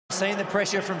Seeing the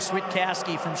pressure from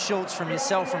Switkowski, from Schultz, from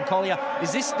yourself, from Collier,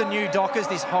 is this the new Dockers,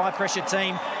 this high-pressure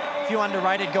team? A few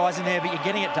underrated guys in there, but you're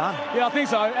getting it done. Yeah, I think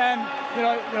so. And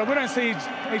we don't see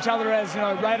each other as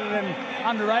rated and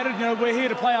underrated. We're here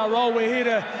to play our role. We're here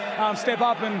to step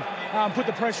up and put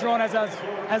the pressure on as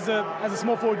a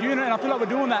small forward unit, and I feel like we're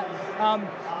doing that.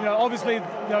 Obviously,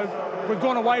 we've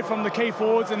gone away from the key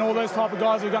forwards and all those type of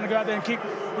guys who are going to go out there and kick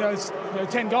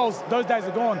 10 goals. Those days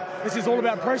are gone. This is all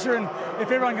about pressure, and if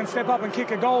everyone can step up and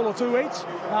kick a goal or two each,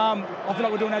 I feel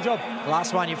like we're doing our job.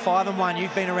 Last one, you're 5-1.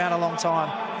 You've been around a long time.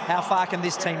 How far can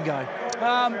this team go?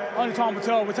 Only time will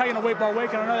tell. We're taking it week by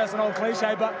week, and I know that's an old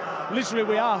cliche, but literally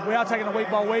we are taking it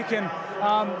week by week, and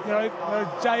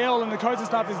JL and the coaching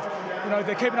staff is,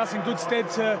 they're keeping us in good stead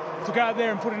to go out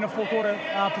there and put in a full quarter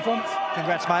performance.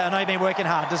 Congrats, mate. I know you've been working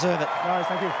hard. Deserve it. No,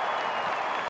 thank you.